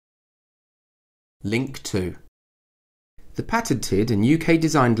Link². The patented and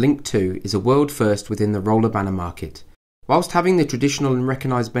UK-designed Link² is a world first within the roller banner market. Whilst having the traditional and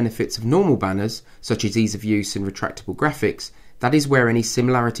recognised benefits of normal banners, such as ease of use and retractable graphics, that is where any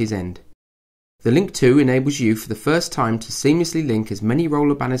similarities end. The Link² enables you for the first time to seamlessly link as many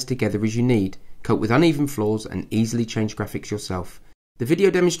roller banners together as you need, cope with uneven floors and easily change graphics yourself. The video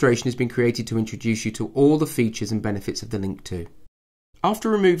demonstration has been created to introduce you to all the features and benefits of the Link². After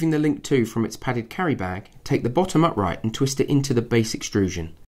removing the Link² from its padded carry bag, take the bottom upright and twist it into the base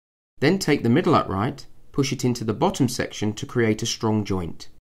extrusion. Then take the middle upright, push it into the bottom section to create a strong joint.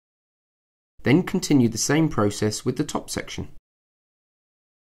 Then continue the same process with the top section.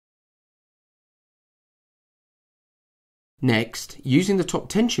 Next, using the top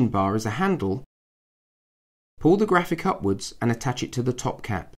tension bar as a handle, pull the graphic upwards and attach it to the top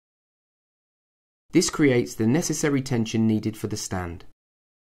cap. This creates the necessary tension needed for the stand.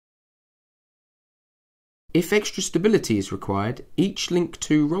 If extra stability is required, each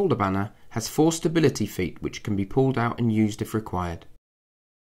Link² roller banner has 4 stability feet which can be pulled out and used if required.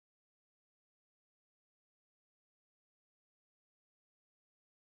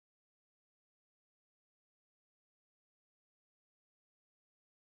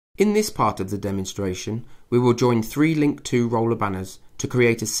 In this part of the demonstration, we will join 3 Link² roller banners to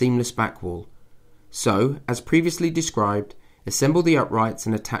create a seamless back wall. So, as previously described, assemble the uprights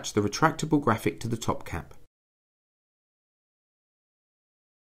and attach the retractable graphic to the top cap.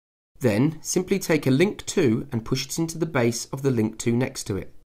 Then, simply take a Link² and push it into the base of the Link² next to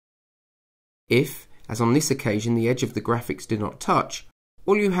it. If, as on this occasion, the edge of the graphics do not touch,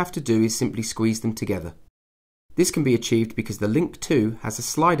 all you have to do is simply squeeze them together. This can be achieved because the Link² has a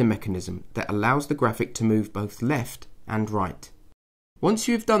slider mechanism that allows the graphic to move both left and right. Once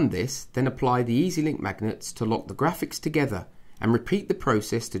you have done this, then apply the EasyLink magnets to lock the graphics together and repeat the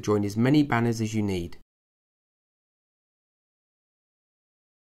process to join as many banners as you need.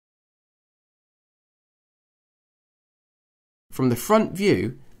 From the front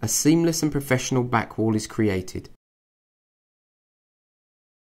view, a seamless and professional back wall is created.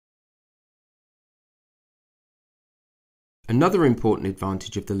 Another important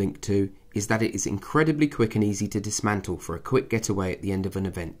advantage of the Link² is that it is incredibly quick and easy to dismantle for a quick getaway at the end of an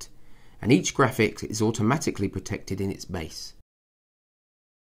event, and each graphic is automatically protected in its base.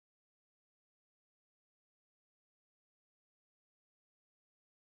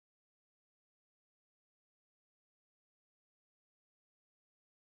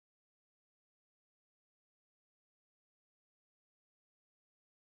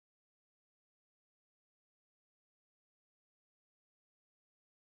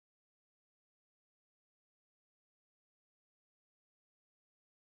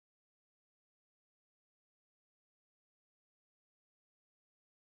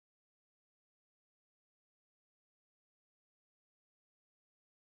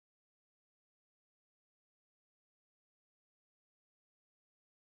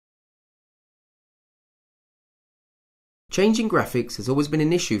 Changing graphics has always been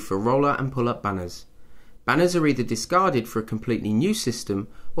an issue for roller and pull-up banners. Banners are either discarded for a completely new system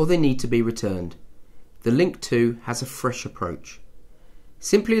or they need to be returned. The Link² has a fresh approach.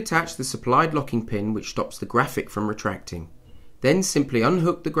 Simply attach the supplied locking pin which stops the graphic from retracting. Then simply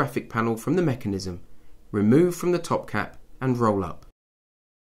unhook the graphic panel from the mechanism, remove from the top cap and roll up.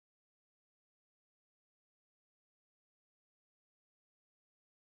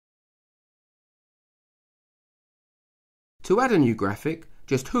 To add a new graphic,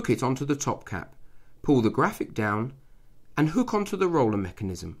 just hook it onto the top cap, pull the graphic down and hook onto the roller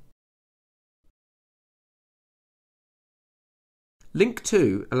mechanism.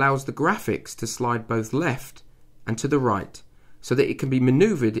 Link² allows the graphics to slide both left and to the right so that it can be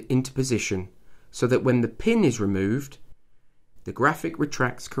manoeuvred into position so that when the pin is removed, the graphic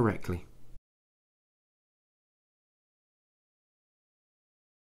retracts correctly.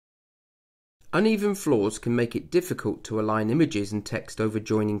 Uneven floors can make it difficult to align images and text over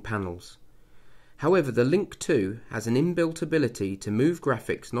joining panels. However, the Link² has an inbuilt ability to move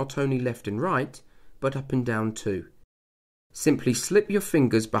graphics not only left and right, but up and down too. Simply slip your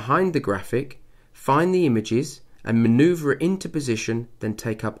fingers behind the graphic, find the images, and maneuver it into position, then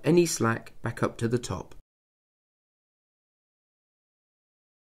take up any slack back up to the top.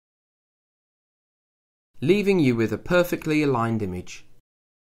 Leaving you with a perfectly aligned image.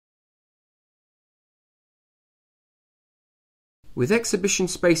 With exhibition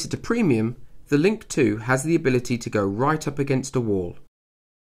space at a premium, the Link² has the ability to go right up against a wall.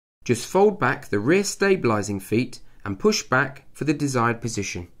 Just fold back the rear stabilising feet and push back for the desired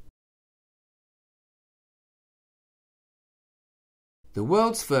position. The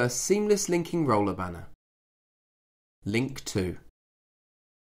world's first seamless linking roller banner. Link2.